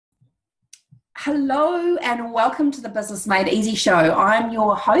Hello and welcome to the Business Made Easy show. I'm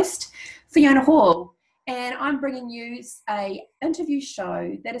your host, Fiona Hall, and I'm bringing you an interview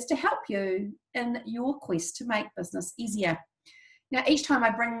show that is to help you in your quest to make business easier. Now, each time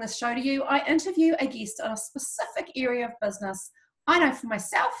I bring this show to you, I interview a guest on a specific area of business I know for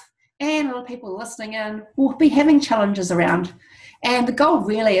myself and a lot of people listening in will be having challenges around. And the goal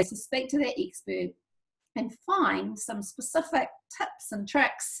really is to speak to that expert and find some specific tips and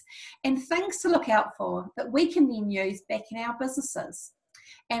tricks and things to look out for that we can then use back in our businesses.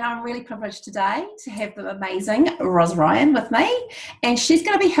 And I'm really privileged today to have the amazing Roz Ryan with me, and she's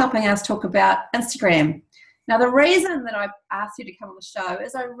going to be helping us talk about Instagram. Now, the reason that I asked you to come on the show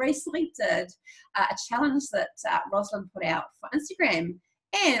is I recently did a challenge that Rosalind put out for Instagram.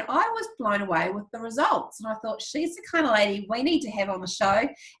 And I was blown away with the results. And I thought, she's the kind of lady we need to have on the show.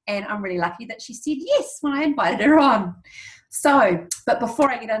 And I'm really lucky that she said yes when I invited her on. So, but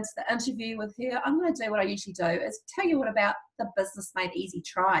before I get into the interview with her, I'm going to do what I usually do, is tell you what about the Business Made Easy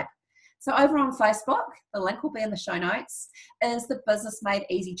tribe. So over on Facebook, the link will be in the show notes, is the Business Made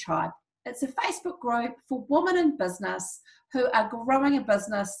Easy tribe. It's a Facebook group for women in business who are growing a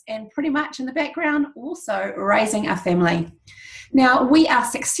business and pretty much in the background also raising a family. Now, we are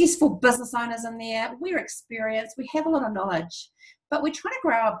successful business owners in there. We're experienced. We have a lot of knowledge, but we're trying to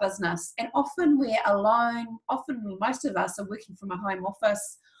grow our business. And often we're alone. Often most of us are working from a home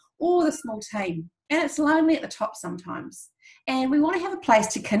office or the small team. And it's lonely at the top sometimes. And we want to have a place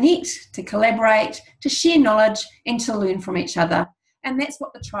to connect, to collaborate, to share knowledge, and to learn from each other. And that's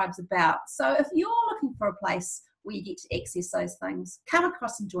what the tribe's about. So if you're looking for a place where you get to access those things, come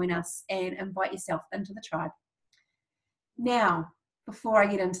across and join us and invite yourself into the tribe. Now, before I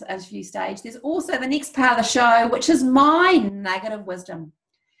get into the interview stage, there's also the next part of the show, which is my nugget of wisdom.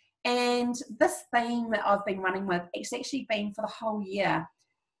 And this theme that I've been running with, it's actually been for the whole year.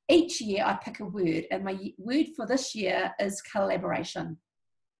 Each year I pick a word, and my word for this year is collaboration.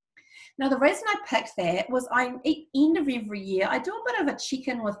 Now, the reason I picked that was at the end of every year, I do a bit of a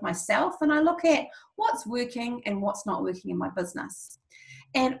check-in with myself and I look at what's working and what's not working in my business.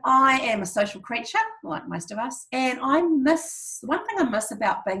 And I am a social creature, like most of us, and one thing I miss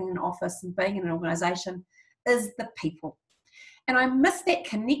about being in an office and being in an organisation is the people. And I miss that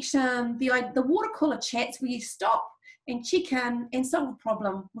connection, the water cooler chats where you stop and check in and solve a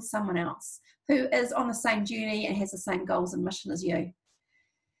problem with someone else who is on the same journey and has the same goals and mission as you.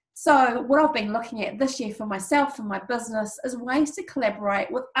 So what I've been looking at this year for myself and my business is ways to collaborate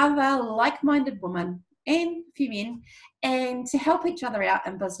with other like-minded women and a few men and to help each other out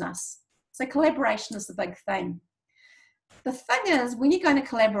in business. So collaboration is the big thing. The thing is, when you're going to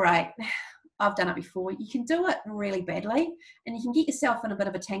collaborate, I've done it before, you can do it really badly and you can get yourself in a bit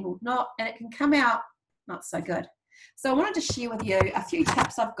of a tangled knot and it can come out not so good. So I wanted to share with you a few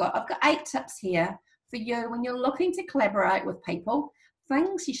tips I've got. I've got 8 tips here for you when you're looking to collaborate with people.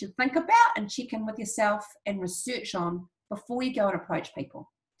 Things you should think about and check in with yourself and research on before you go and approach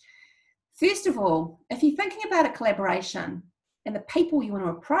people. First of all, if you're thinking about a collaboration and the people you want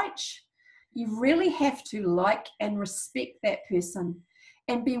to approach, you really have to like and respect that person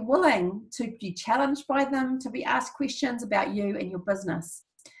and be willing to be challenged by them, to be asked questions about you and your business.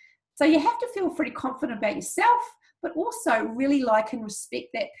 So you have to feel pretty confident about yourself, but also really like and respect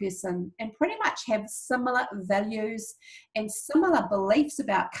that person and pretty much have similar values and similar beliefs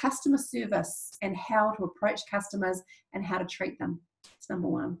about customer service and how to approach customers and how to treat them. That's number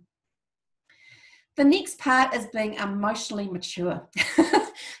 1. The next part is being emotionally mature.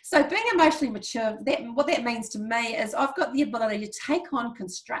 So being emotionally mature, what that means to me is I've got the ability to take on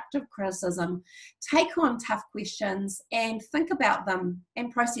constructive criticism, take on tough questions and think about them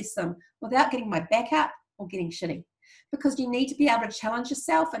and process them without getting my back up or getting shitty. Because you need to be able to challenge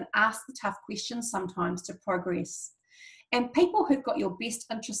yourself and ask the tough questions sometimes to progress. And people who've got your best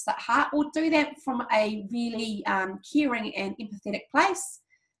interests at heart will do that from a really caring and empathetic place.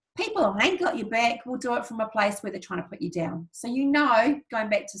 People who ain't got your back will do it from a place where they're trying to put you down. So you know, going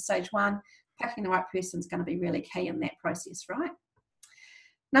back to stage 1, picking the right person is going to be really key in that process, right?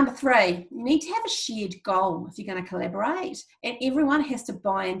 Number 3, you need to have a shared goal if you're going to collaborate, and everyone has to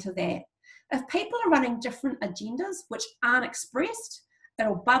buy into that. If people are running different agendas which aren't expressed,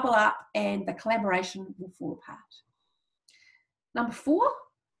 it'll bubble up and the collaboration will fall apart. Number 4,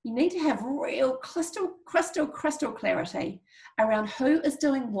 you need to have real crystal clarity around who is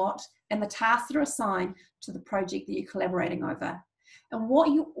doing what and the tasks that are assigned to the project that you're collaborating over. And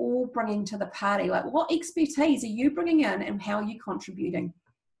what you're all bringing to the party, like what expertise are you bringing in and how are you contributing?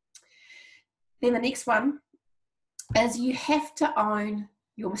 Then the next one is you have to own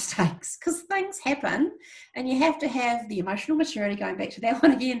your mistakes, because things happen and you have to have the emotional maturity, going back to that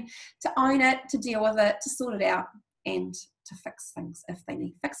one again, to own it, to deal with it, to sort it out, and to fix things if they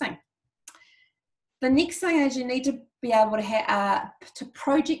need fixing. The next thing is you need to be able to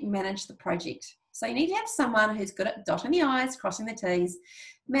project manage the project. So you need to have someone who's good at dotting the I's, crossing the T's,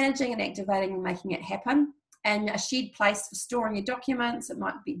 managing and activating and making it happen, and a shared place for storing your documents. It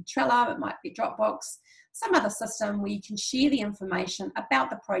might be Trello, it might be Dropbox, some other system where you can share the information about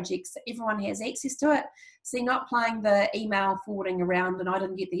the project so everyone has access to it. So you're not playing the email forwarding around and I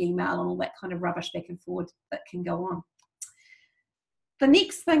didn't get the email and all that kind of rubbish back and forward that can go on. The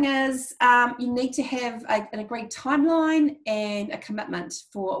next thing is you need to have an agreed timeline and a commitment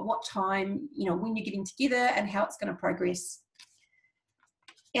for what time, when you're getting together and how it's going to progress.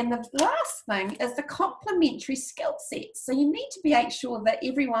 And the last thing is the complementary skill set. So you need to make sure that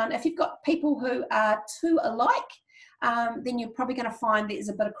everyone, if you've got people who are too alike, then you're probably going to find there's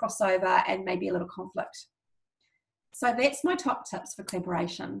a bit of crossover and maybe a little conflict. So that's my top tips for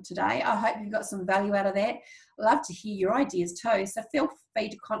collaboration today. I hope you've got some value out of that. I'd love to hear your ideas too. So feel free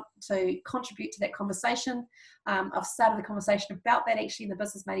to contribute to that conversation. I've started the conversation about that actually in the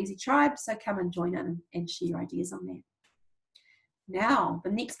Business Made Easy tribe. So come and join in and share your ideas on that. Now,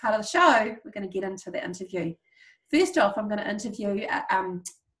 the next part of the show, we're going to get into the interview. First off, I'm going to interview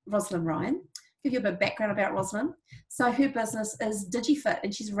Roz Ryan, give you a bit of background about Rosalind. So her business is DigiFit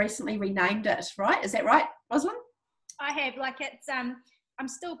and she's recently renamed it, right? Is that right, Rosalind? I have, I'm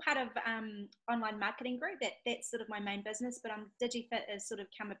still part of online marketing group. That's sort of my main business, but DigiFit has sort of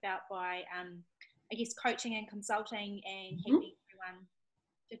come about by, I guess, coaching and consulting and helping everyone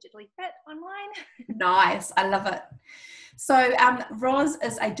digitally fit online. Nice, I love it. So Roz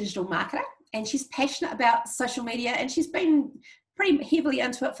is a digital marketer and she's passionate about social media and she's been pretty heavily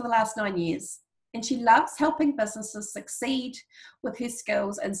into it for the last 9 years. And she loves helping businesses succeed with her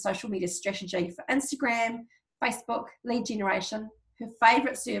skills in social media strategy for Instagram, Facebook, lead generation. Her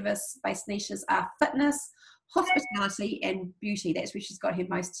favourite service-based niches are fitness, hospitality, and beauty. That's where she's got her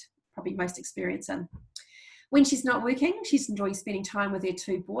probably most experience in. When she's not working, she's enjoying spending time with her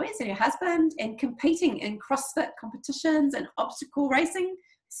 2 boys and her husband and competing in CrossFit competitions and obstacle racing.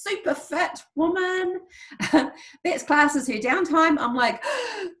 Super fit woman. That's classes her downtime. I'm like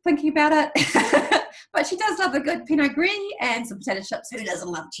thinking about it. But she does love a good Pinot Gris and some potato chips. Who doesn't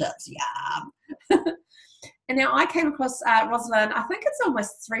love chips? Yeah. And now I came across Rosalind, I think it's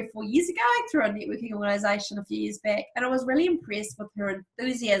almost 3 or 4 years ago, through a networking organisation a few years back, and I was really impressed with her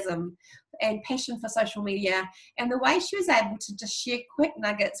enthusiasm and passion for social media and the way she was able to just share quick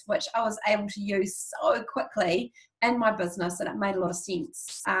nuggets which I was able to use so quickly in my business, and it made a lot of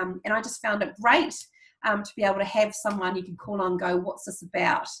sense. And I just found it great to be able to have someone you can call on and go, what's this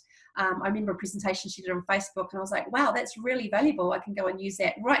about? I remember a presentation she did on Facebook and I was like, wow, that's really valuable. I can go and use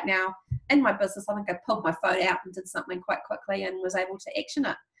that right now in my business. I think I pulled my phone out and did something quite quickly and was able to action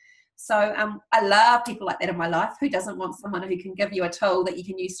it. So I love people like that in my life. Who doesn't want someone who can give you a tool that you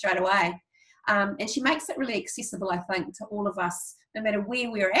can use straight away? And she makes it really accessible, I think, to all of us, no matter where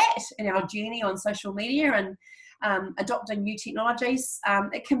we're at in our journey on social media and adopting new technologies.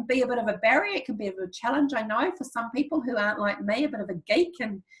 It can be a bit of a barrier. It can be a bit of a challenge, I know, for some people who aren't like me, a bit of a geek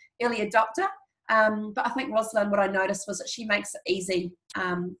and early adopter. But I think Rosalind, what I noticed was that she makes it easy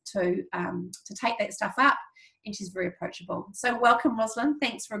to take that stuff up, and she's very approachable. So welcome, Rosalind.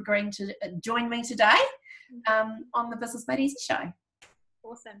 Thanks for agreeing to join me today on the Business Made Easy show.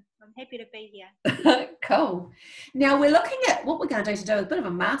 Awesome. I'm happy to be here. Cool. Now we're looking at what we're going to do a bit of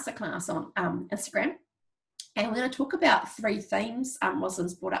a masterclass on Instagram. And we're going to talk about 3 themes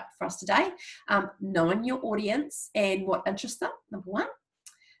Rosalind's brought up for us today. Knowing your audience and what interests them, number 1.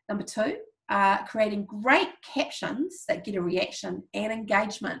 Number 2, creating great captions that get a reaction, and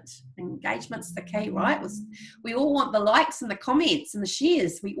engagement. Engagement's the key, right? We all want the likes and the comments and the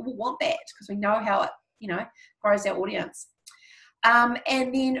shares. We all want that because we know how it, grows our audience. And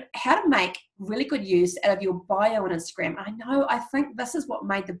then how to make really good use out of your bio on Instagram. I think this is what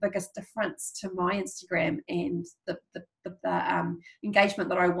made the biggest difference to my Instagram and the engagement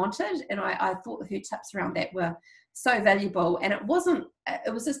that I wanted. And I thought her tips around that were so valuable. And it was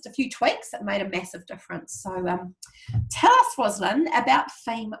just a few tweaks that made a massive difference. So tell us, Rosalind, about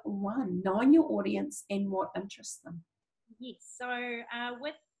theme 1, knowing your audience and what interests them. Yes. So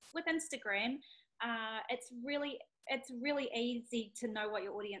with Instagram, it's really easy to know what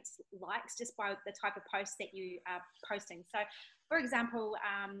your audience likes just by the type of posts that you are posting. So, for example,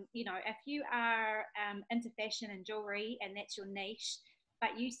 if you are into fashion and jewelry and that's your niche,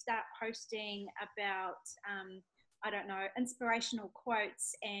 but you start posting about, inspirational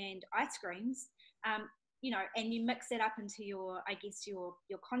quotes and ice creams, you know, and you mix it up into your, I guess, your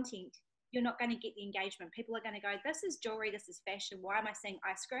content, you're not going to get the engagement. People are going to go, this is jewelry, this is fashion. Why am I seeing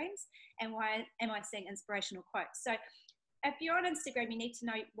ice creams? And why am I seeing inspirational quotes? So if you're on Instagram, you need to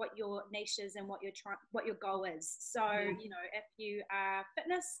know what your niche is and what your goal is. So, you know, if you are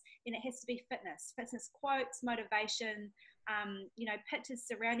fitness, then it has to be fitness quotes, motivation, you know, pictures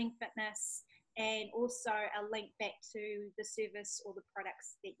surrounding fitness, and also a link back to the service or the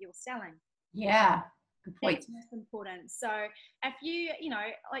products that you're selling. Yeah, good point. That's most important. So if you know,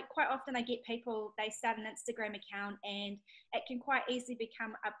 like quite often I get people, they start an Instagram account and it can quite easily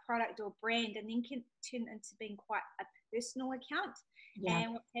become a product or brand, and then can turn into being quite a personal account. Yeah.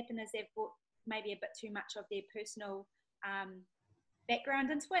 And what's happened is they've brought maybe a bit too much of their personal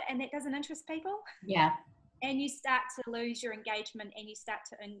background into it, and that doesn't interest people. Yeah. And you start to lose your engagement, and you start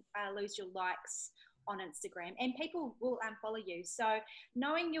to lose your likes on Instagram, and people will unfollow you. So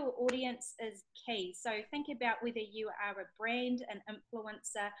knowing your audience is key. So think about whether you are a brand, an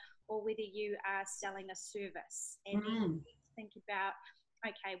influencer, or whether you are selling a service. And then think about,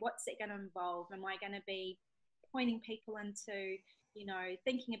 okay, what's it going to involve? Am I going to be pointing people into, you know,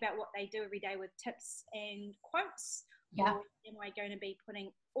 thinking about what they do every day with tips and quotes? Yeah. Or am I going to be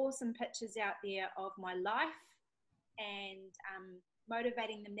putting awesome pictures out there of my life and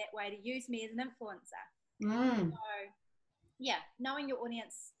motivating them that way to use me as an influencer? So yeah, knowing your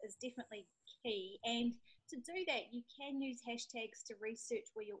audience is definitely key. And to do that, you can use hashtags to research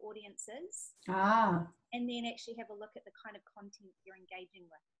where your audience is. And then actually have a look at the kind of content you're engaging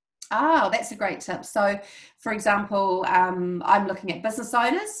with. Oh, that's a great tip. So, for example, I'm looking at business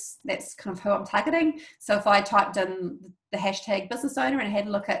owners. That's kind of who I'm targeting. So if I typed in the hashtag business owner and had a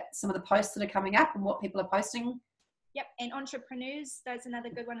look at some of the posts that are coming up and what people are posting. Yep, and entrepreneurs, that's another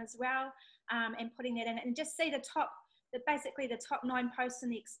good one as well. And putting that in, and just see basically the top 9 posts in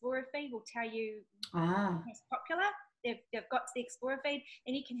the Explorer feed will tell you what's popular. They've got to the Explorer feed,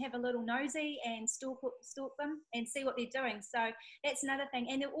 and you can have a little nosy and stalk them and see what they're doing. So that's another thing.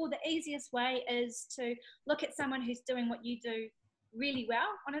 And the easiest way is to look at someone who's doing what you do really well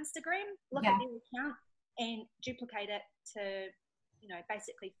on Instagram, look at their account and duplicate it to, you know,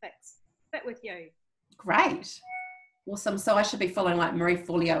 basically fit with you. Great. Awesome. So I should be following like Marie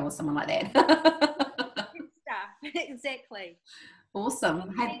Forleo or someone like that. Exactly. Awesome.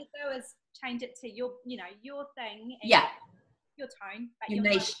 What you need to do is change it to your, you know, your thing and your tone, but your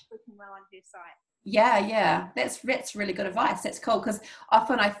niche. Working well on your site. Yeah. That's really good advice. That's cool, because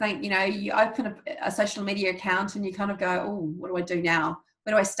often I think, you know, you open a social media account and you kind of go, oh, what do I do now?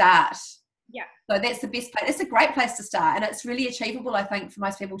 Where do I start? Yeah. So that's the best place. It's a great place to start, and it's really achievable, I think, for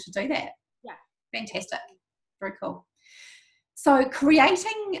most people to do that. Yeah. Fantastic. Very cool. So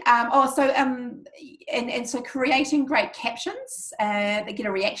creating, so creating great captions that get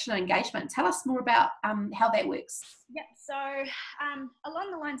a reaction and engagement. Tell us more about how that works. Yeah, so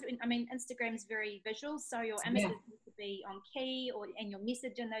along the lines, I mean, Instagram is very visual, so your images have to be on key, and your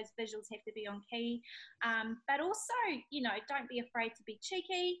message in those visuals have to be on key. But also, you know, don't be afraid to be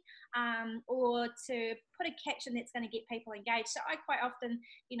cheeky or to put a caption that's going to get people engaged. So I quite often,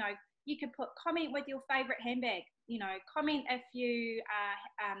 you know, you could put comment with your favorite handbag, you know, comment if you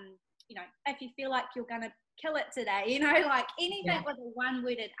you know, if you feel like you're going to kill it today, you know, like anything with a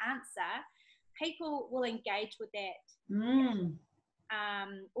one-worded answer, people will engage with that.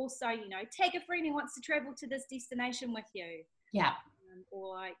 Also, you know, tag a friend who wants to travel to this destination with you. Yeah.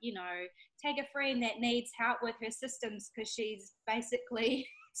 Or, you know, tag a friend that needs help with her systems because she's basically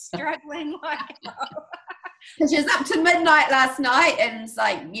struggling like hell. She was up to midnight last night and it's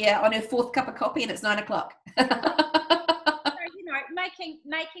like, on her 4th cup of coffee and it's 9 o'clock. So, you know,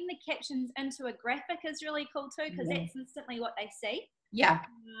 making the captions into a graphic is really cool too, because that's instantly what they see. Yeah.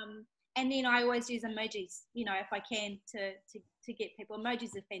 And then I always use emojis, you know, if I can to get people.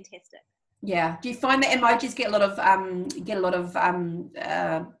 Emojis are fantastic. Yeah. Do you find that emojis get a lot of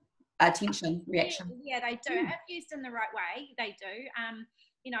attention, reaction? Yeah, they do. If used in the right way, they do.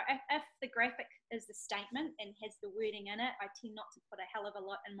 You know, if the graphic is the statement and has the wording in it, I tend not to put a hell of a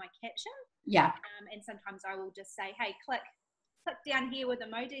lot in my caption. Yeah. And sometimes I will just say, hey, click down here with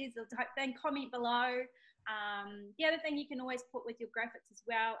emojis or type thing, comment below. The other thing you can always put with your graphics as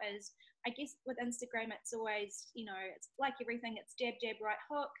well is, I guess with Instagram, it's always, you know, it's like everything, it's jab, jab, right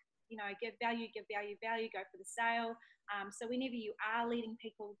hook, you know, give value, go for the sale. So whenever you are leading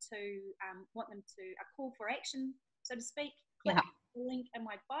people to want them to a call for action, so to speak, click the link in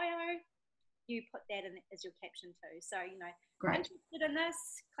my bio, you put that in as your caption too. So, you know, interested in this,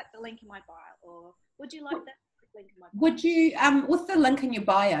 click the link in my bio, or would you like this? link in my bio. Would you, with the link in your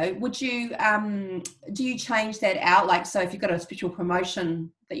bio, would you, do you change that out? Like, so if you've got a special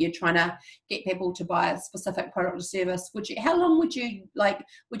promotion that you're trying to get people to buy a specific product or service, how long would you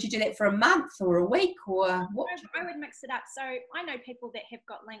do that for a month or a week or what? I would mix it up. So I know people that have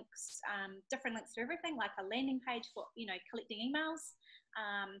got links, different links for everything, like a landing page for, collecting emails.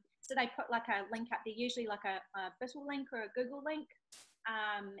 So they put like a link up there, usually like a Bittle link or a Google link.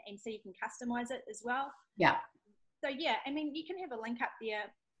 And so you can customize it as well. Yeah. So yeah, I mean, you can have a link up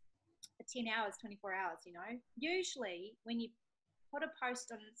there for 10 hours, 24 hours, Usually when you put a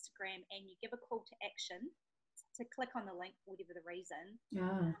post on Instagram and you give a call to action to click on the link, whatever the reason,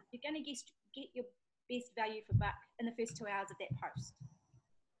 you're going to get your best value for buck in the first 2 hours of that post.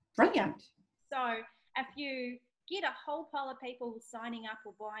 Brilliant. So if you get a whole pile of people signing up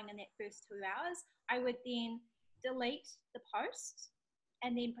or buying in that first 2 hours, I would then delete the post.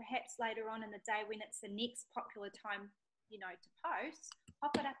 And then perhaps later on in the day when it's the next popular time, to post,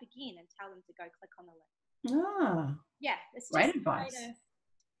 pop it up again and tell them to go click on the link. Yeah, it's just great advice. A way to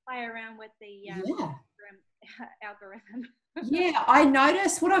play around with the algorithm. Yeah,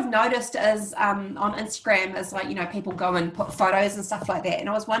 what I've noticed is on Instagram is like, people go and put photos and stuff like that. And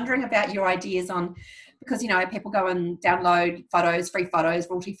I was wondering about your ideas on, because, people go and download photos, free photos,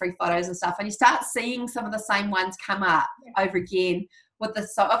 royalty-free photos and stuff. And you start seeing some of the same ones come up over again.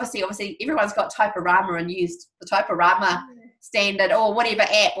 So obviously everyone's got Typorama and used the Typorama standard or whatever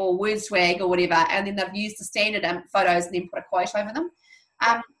app or WordSwag or whatever, and then they've used the standard photos and then put a quote over them.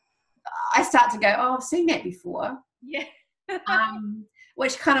 I start to go, I've seen that before. Yeah.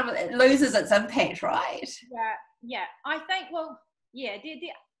 Which kind of loses its impact, right? Yeah. I think,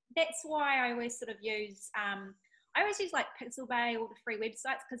 that's why I always sort of use, like Pixel Bay or the free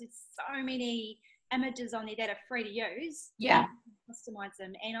websites, because there's so many images on there that are free to use. Yeah. Customize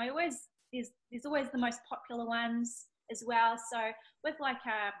them, and there's always the most popular ones as well. So with like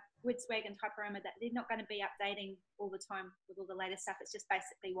WordSwag and Typorama, that they're not going to be updating all the time with all the latest stuff. It's just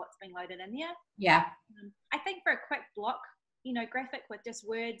basically what's being loaded in there. Yeah. I think for a quick block, graphic with just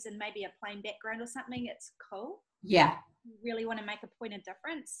words and maybe a plain background or something, it's cool. Yeah. You really want to make a point of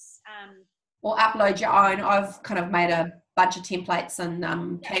difference. Or upload your own. I've kind of made a bunch of templates in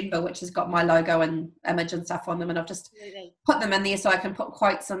Canva, which has got my logo and image and stuff on them, and I've just put them in there so I can put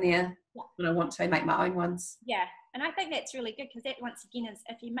quotes in there when I want to make my own ones. Yeah, and I think that's really good, because that, once again, is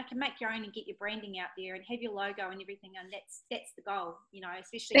if you can make your own and get your branding out there and have your logo and everything, and that's the goal,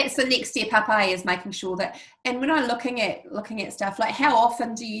 especially. That's the next step up, is making sure that. And when I'm looking at stuff, like how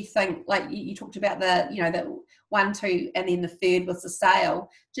often do you think, like you talked about the 1, 2, and then the third was the sale.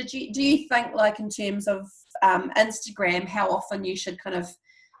 Do you think, like, in terms of Instagram, how often you should kind of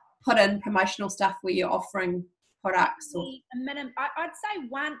put in promotional stuff where you're offering products? Or a minimum, I'd say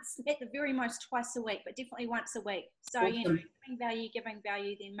once, at the very most twice a week, but definitely once a week. So awesome. giving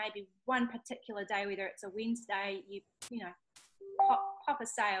value, then maybe one particular day, whether it's a Wednesday, you pop a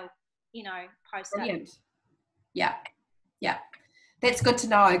sale, post. Brilliant. Yeah, that's good to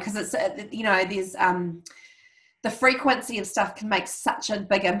know, because it's there's the frequency of stuff can make such a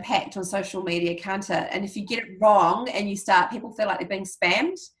big impact on social media, can't it? And if you get it wrong and people feel like they're being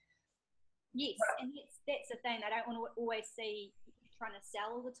spammed. Yes, and that's the thing. I don't want to always see trying to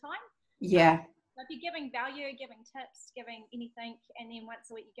sell all the time. Yeah. So if you're giving value, giving tips, giving anything, and then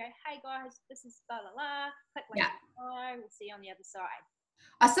once a week you go, hey guys, this is blah, blah, blah, click link below, we'll see you on the other side.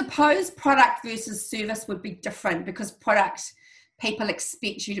 I suppose product versus service would be different, because product, people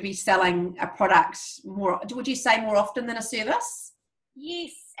expect you to be selling a product more, would you say, more often than a service?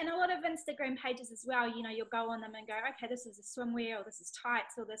 Yes, and a lot of Instagram pages as well, you'll go on them and go, okay, this is a swimwear, or this is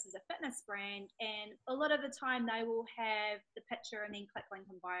tights, or this is a fitness brand, and a lot of the time they will have the picture and then click link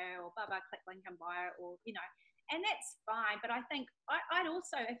in bio, or blah, blah, click link in bio, or, and that's fine. But I think I'd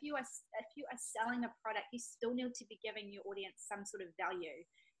also, if you are selling a product, you still need to be giving your audience some sort of value,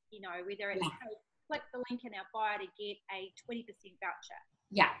 whether it's, hey, click the link in our bio to get a 20% voucher.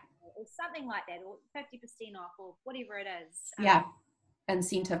 Yeah. Or something like that, or 50% off, or whatever it is.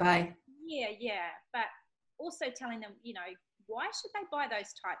 Incentive, Yeah. But also telling them, why should they buy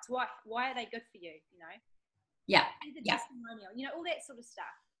those tights? Why are they good for you? Yeah. The testimonial, all that sort of stuff.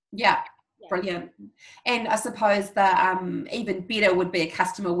 Yeah. Brilliant. And I suppose the even better would be a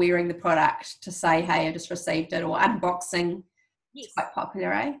customer wearing the product to say, hey, I just received it, or unboxing. Yes. It's quite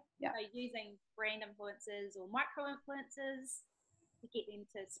popular, eh? Yeah. So using brand influencers or micro influencers to get them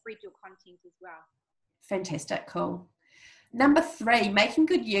to spread your content as well. Fantastic. Cool. Number 3, making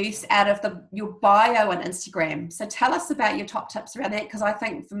good use out of your bio on Instagram. So tell us about your top tips around that, because I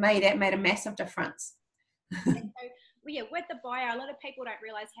think for me that made a massive difference. And so, with the bio, a lot of people don't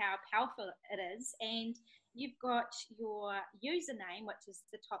realize how powerful it is. And you've got your username, which is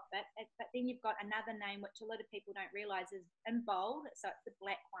the top bit, but then you've got another name, which a lot of people don't realize is in bold. So it's the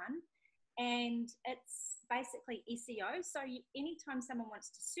black one. And it's basically SEO. So anytime someone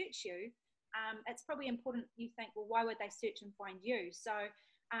wants to search you, it's probably important you think, well, why would they search and find you? So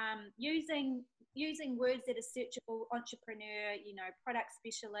using words that are searchable: entrepreneur, product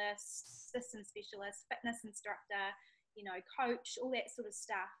specialist, system specialist, fitness instructor, coach, all that sort of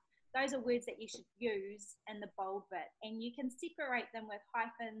stuff. Those are words that you should use in the bold bit, and you can separate them with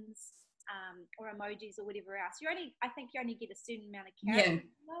hyphens or emojis or whatever else. I think you only get a certain amount of characters.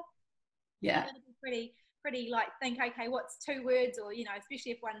 Yeah. You're going to be pretty like think, okay, what's 2 words, or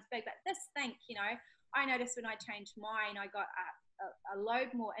especially if one's big. But this I noticed when I changed mine, I got a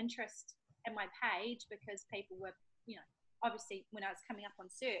load more interest in my page because people were, obviously when I was coming up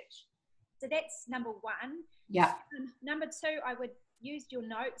on search. So that's number 1. Yeah. Number 2, I would use your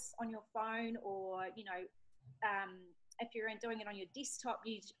notes on your phone, or if you're doing it on your desktop,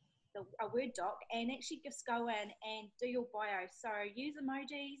 use a Word doc and actually just go in and do your bio. So use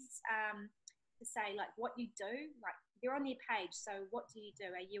emojis to say like what you do, like you're on their page. So what do you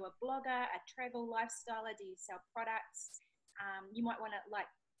do? Are you a blogger, a travel lifestyler? Do you sell products? You might want to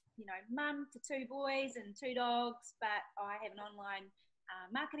mum to 2 boys and 2 dogs, but I have an online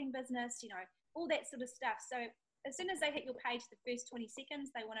marketing business, all that sort of stuff. So as soon as they hit your page, the first 20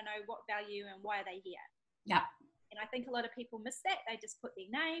 seconds, they want to know what value and why are they here. Yeah. And I think a lot of people miss that. They just put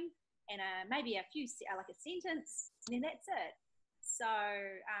their name and maybe a few, like a sentence, and then that's it. So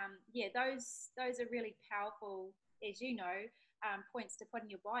those are really powerful, as you know, points to put in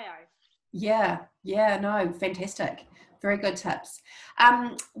your bio. Yeah, no, fantastic. Very good tips.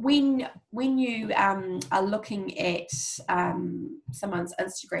 When you are looking at someone's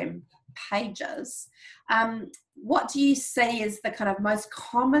Instagram pages, what do you see as the kind of most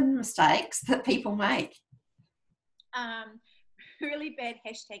common mistakes that people make? Really bad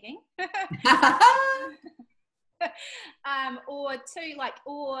hashtagging. or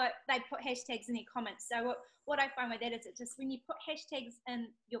they put hashtags in their comments. So what I find with that is, it just, when you put hashtags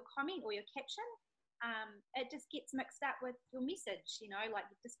in your comment or your caption, it just gets mixed up with your message, like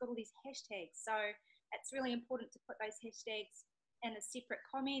you've just got all these hashtags. So it's really important to put those hashtags in a separate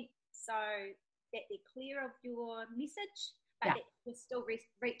comment so that they're clear of your message, but that you're still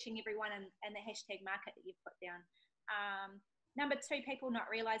reaching everyone in the hashtag market that you've put down. Number 2, people not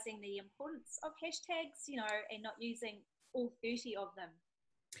realizing the importance of hashtags, and not using all 30 of them.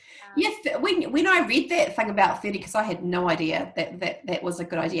 Yes, when I read that thing about 30, because I had no idea that was a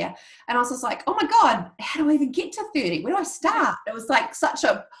good idea, and I was just like, oh my god, how do I even get to 30? Where do I start? It was like such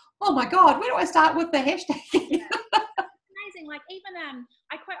a, oh my god, where do I start with the hashtag? Amazing. Like even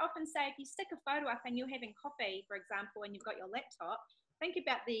I quite often say, if you stick a photo up and you're having coffee, for example, and you've got your laptop, think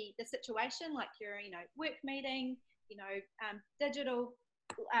about the situation, like you're work meeting, digital,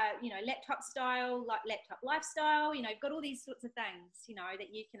 laptop style, like laptop lifestyle, you've got all these sorts of things, that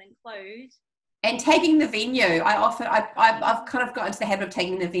you can include. And tagging the venue. I've kind of got into the habit of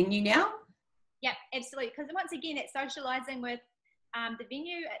tagging the venue now. Yeah, absolutely. Because once again, it's socializing with the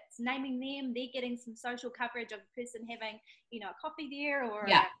venue, it's naming them, they're getting some social coverage of the person having, a coffee there or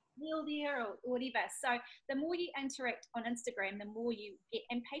a meal there or whatever. So the more you interact on Instagram, the more you get,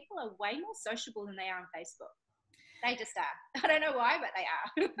 and people are way more sociable than they are on Facebook. They just are. I don't know why, but they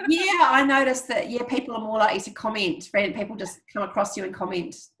are. Yeah, I noticed that. Yeah, people are more likely to comment. People just come across you and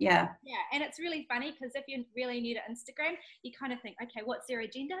comment. Yeah. Yeah, and it's really funny because if you're really new to Instagram, you kind of think, okay, what's their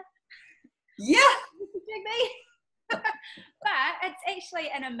agenda? Yeah. But it's actually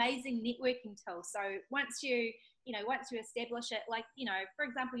an amazing networking tool. So once you establish it, like, for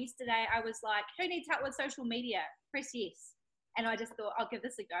example, yesterday I was like, who needs help with social media? Press yes. And I just thought, I'll give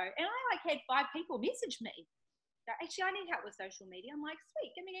this a go. And I had 5 people message me. Actually, I need help with social media. I'm like,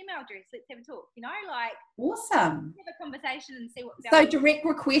 sweet, give me an email address. Let's have a talk. Awesome. Have a conversation and see what. So direct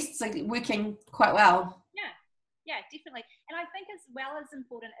requests are working quite well. Yeah, definitely. And I think as well as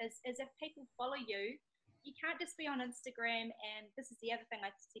important is if people follow you, you can't just be on Instagram. And this is the other thing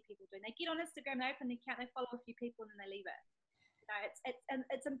I see people doing. They get on Instagram, they open the account, they follow a few people, and then they leave it.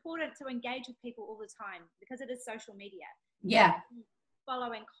 It's important to engage with people all the time because it is social media. Yeah.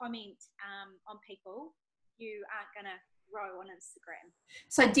 Follow and comment on people. You aren't going to grow on Instagram.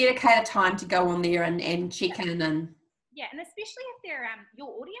 So dedicate a time to go on there and check in. And yeah, and especially if they're your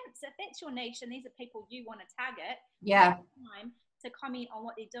audience, if that's your niche and these are people you want to target, time to comment on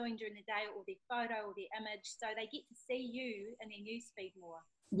what they're doing during the day or their photo or their image, so they get to see you in their newsfeed more.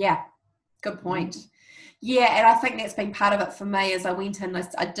 Yeah, good point. Yeah, and I think that's been part of it for me as I went in.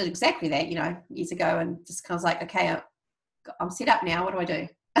 I did exactly that, years ago, and just kind of like, okay, I'm set up now. What do I do?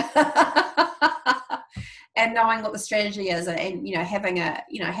 and knowing what the strategy is, and having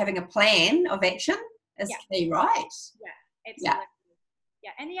a plan of action is key, right? Yeah, absolutely.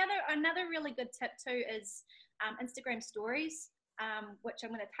 Yeah, and another really good tip too is Instagram stories, which I'm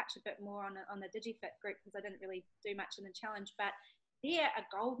going to touch a bit more on the DigiFit group because I didn't really do much in the challenge, but they're a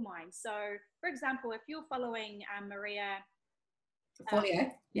gold mine. So, for example, if you're following Maria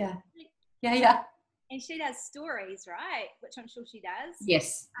Folio, yeah, and she does stories, right? Which I'm sure she does.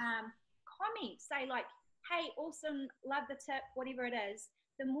 Yes. Comment, say like, "Hey, awesome, love the tip," whatever it is.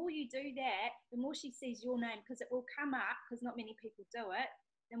 The more you do that, the more she sees your name, because it will come up, because not many people do it.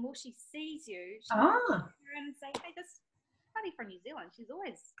 The more she sees you, she'll come and say, "Hey, this buddy from New Zealand, she's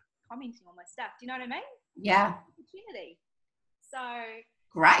always commenting on my stuff." Do you know what I mean? Yeah. Opportunity. So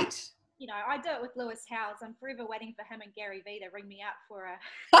great. I do it with Lewis Howes. I'm forever waiting for him and Gary Vee to ring me up for a.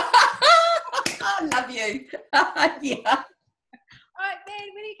 I love you. Yeah. All right, man,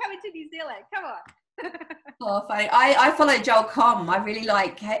 when are you coming to New Zealand? Come on. Oh, funny. I follow Joel Com. I really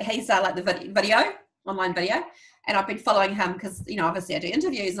like, he's like the online video. And I've been following him because, obviously I do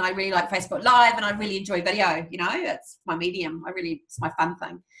interviews and I really like Facebook Live and I really enjoy video, it's my medium. It's my fun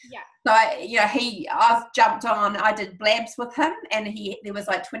thing. Yeah. So, I've jumped on, I did blabs with him and there was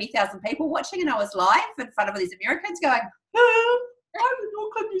like 20,000 people watching and I was live in front of all these Americans going, "Oh, I'm in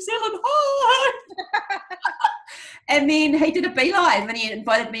Auckland, New Zealand, hi." And then he did a Be Live and he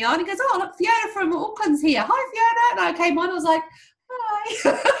invited me on. He goes, "Oh, look, Fiona from Auckland's here. Hi, Fiona." And I came on, I was like,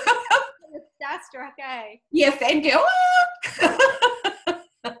 "Hi." Starstruck, eh? Yeah, fangirl.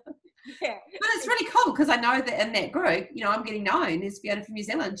 Yeah. But it's really cool because I know that in that group, I'm getting known as Fiona from New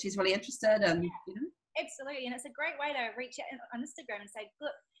Zealand. She's really interested and, Absolutely. And it's a great way to reach out on Instagram and say,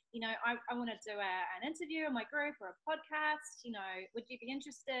 "Look, I want to do an interview in my group or a podcast. Would you be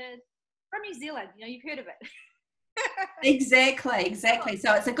interested?" From New Zealand, you've heard of it. Exactly.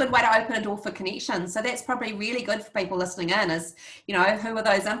 So it's a good way to open a door for connections. So that's probably really good for people listening in is, who are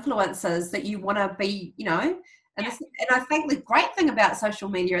those influencers that you want to be, and I think the great thing about social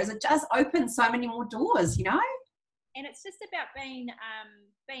media is it just opens so many more doors, And it's just about being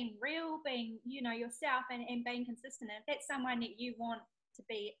real, being, yourself and being consistent. And if that's someone that you want to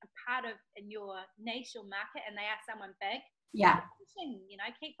be a part of in your niche or market and they are someone big,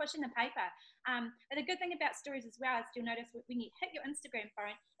 keep pushing the paper. And the good thing about stories as well is you'll notice when you hit your Instagram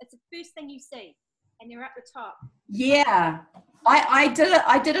phone, it's the first thing you see and you're at the top. Yeah. I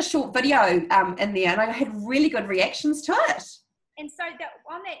did a short video in there and I had really good reactions to it. And so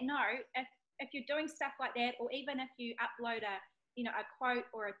on that note, if you're doing stuff like that, or even if you upload a quote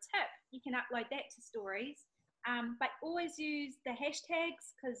or a tip, you can upload that to stories. But always use the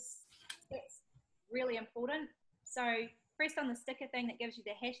hashtags because that's really important. So press on the sticker thing that gives you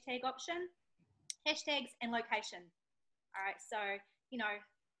the hashtag option, hashtags and location. All right. So,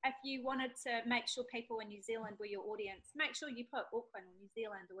 if you wanted to make sure people in New Zealand were your audience, make sure you put Auckland or New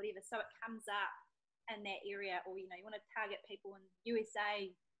Zealand or whatever, so it comes up in that area. Or, you want to target people in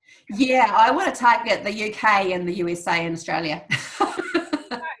USA. Yeah, I want to target the UK and the USA and Australia.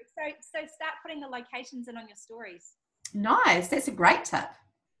 So start putting the locations in on your stories. Nice. That's a great tip.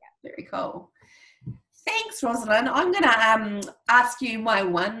 Yeah. Very cool. Thanks, Rosalind. I'm going to ask you my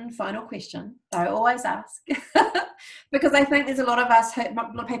one final question. I always ask because I think there's a lot of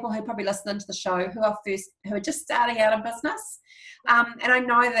people who probably listen into the show who are just starting out in business. And I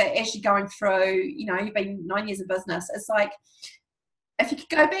know that as you're going through, you've been 9 years in business. It's like, if you could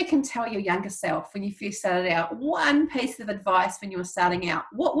go back and tell your younger self when you first started out, one piece of advice when you were starting out,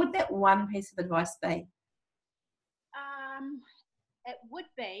 what would that one piece of advice be? It would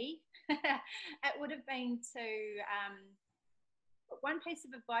be, it would have been to, one piece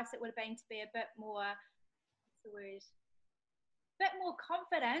of advice it would have been to be a bit more, bit more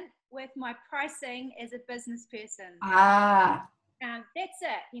confident with my pricing as a business person. That's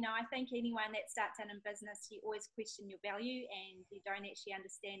it. I think anyone that starts out in business, you always question your value and you don't actually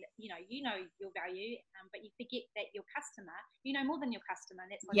understand, you know your value, but you forget that your customer, more than your customer.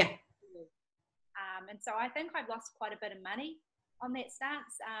 And that's what and so I think I've lost quite a bit of money on that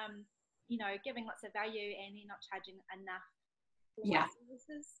stance, giving lots of value and you're not charging enough for my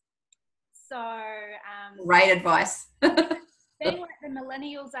services. So great advice. being like the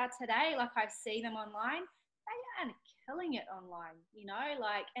millennials are today, like I see them online, they are killing it online,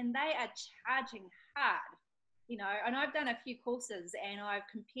 and they are charging hard, and I've done a few courses and I've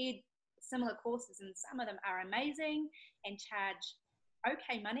compared similar courses and some of them are amazing and charge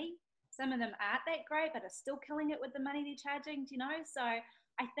okay money. Some of them aren't that great, but are still killing it with the money they're charging, So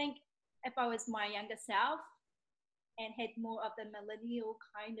I think if I was my younger self and had more of the millennial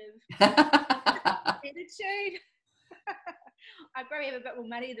kind of attitude, I probably have a bit more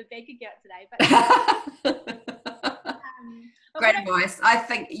money in the bank account today, but great advice. I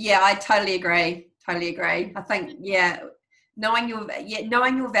think, yeah, I totally agree. I think, yeah, knowing your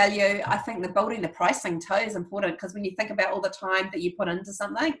value. I think the building the pricing too is important, because when you think about all the time that you put into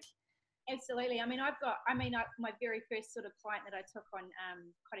something. Absolutely. I mean, my very first sort of client that I took on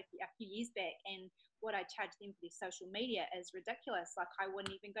quite a few years back, and what I charged them for their social media is ridiculous. Like, I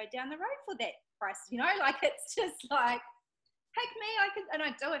wouldn't even go down the road for that price, you know, like, it's just like, take me, and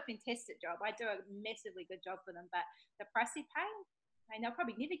I do a fantastic job. I do a massively good job for them, but the price they pay, and they'll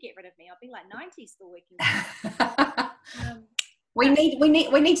probably never get rid of me. I'll be like 90 still working. We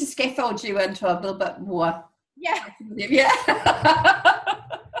need to scaffold you into a little bit more. Yeah. Yeah.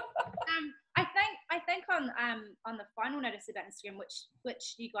 I think on the final notice about Instagram,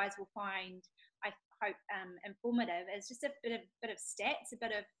 which you guys will find, I hope, informative, is just a bit of stats, a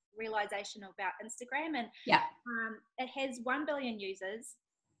bit of realization about Instagram, and yeah, it has 1 billion users.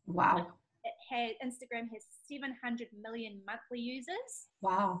 Wow. Instagram has 700 million monthly users.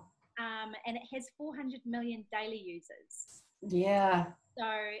 Wow. And it has 400 million daily users. Yeah. So,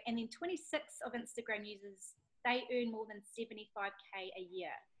 and then 26 of Instagram users, they earn more than 75K a year,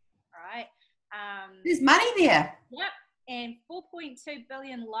 right? There's money there. Yep. And 4.2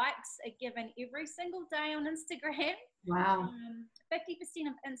 billion likes are given every single day on Instagram. Wow. 50%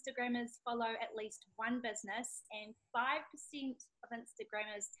 of Instagrammers follow at least one business, and 5% of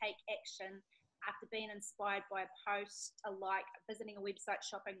Instagrammers take action after being inspired by a post, a like, visiting a website,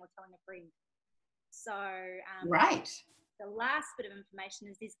 shopping, or telling a friend. So, right. The last bit of information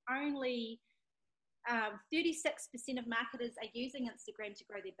is there's only 36% of marketers are using Instagram to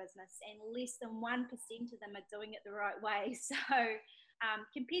grow their business, and less than 1% of them are doing it the right way. So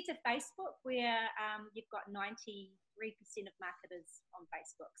compared to Facebook, where you've got 93% of marketers on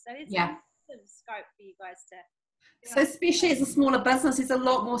Facebook. So there's massive scope for you guys to... So especially as a smaller business, there's a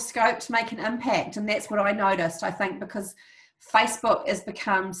lot more scope to make an impact. And that's what I noticed, I think, because Facebook has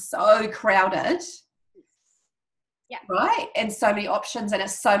become so crowded. Yeah. Right? And so many options, and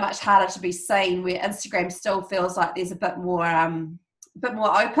it's so much harder to be seen, where Instagram still feels like there's a bit more open, a bit more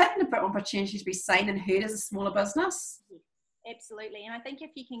opportunity to be seen and heard as a smaller business. Yes, absolutely. And I think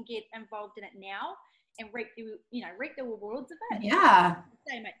if you can get involved in it now and reap the rewards of it. Yeah.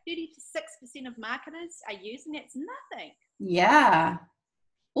 Same, 36% of marketers are using it. It's nothing. Yeah.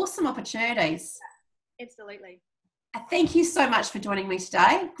 Awesome opportunities. Yeah, absolutely. Thank you so much for joining me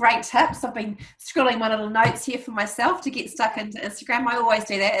today. Great tips. I've been scribbling my little notes here for myself to get stuck into Instagram. I always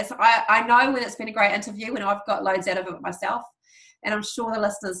do that. I know when it's been a great interview, when I've got loads out of it myself. And I'm sure the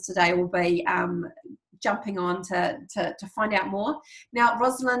listeners today will be jumping on to find out more. Now,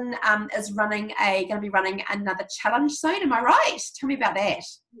 Rosalind is going to be running another challenge soon. Am I right? Tell me about that.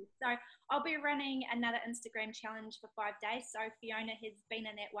 So I'll be running another Instagram challenge for 5 days. So Fiona has been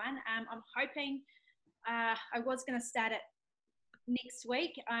in that one. I'm hoping... I was going to start it next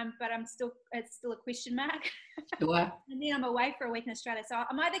week, but it's still a question mark. Sure. And then I'm away for a week in Australia. So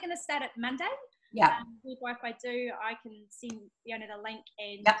I'm either going to start it Monday. Yeah. If I do, I can send Fiona the link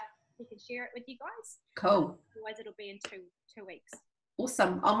and we can share it with you guys. Cool. Otherwise, it'll be in two weeks.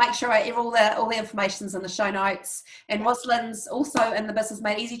 Awesome. I'll make sure all the information's in the show notes. And Rosalind's also in the Business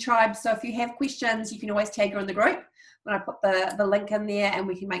Made Easy tribe. So if you have questions, you can always tag her in the group when I put the link in there, and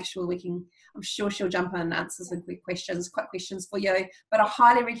we can make sure I'm sure she'll jump in and answer some quick questions for you. But I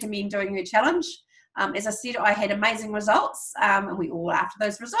highly recommend doing her challenge. As I said, I had amazing results, and we all after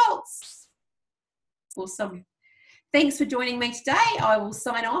those results. Awesome. Thanks for joining me today. I will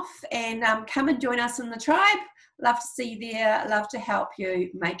sign off, and come and join us in the tribe. Love to see you there. Love to help you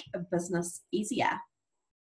make a business easier.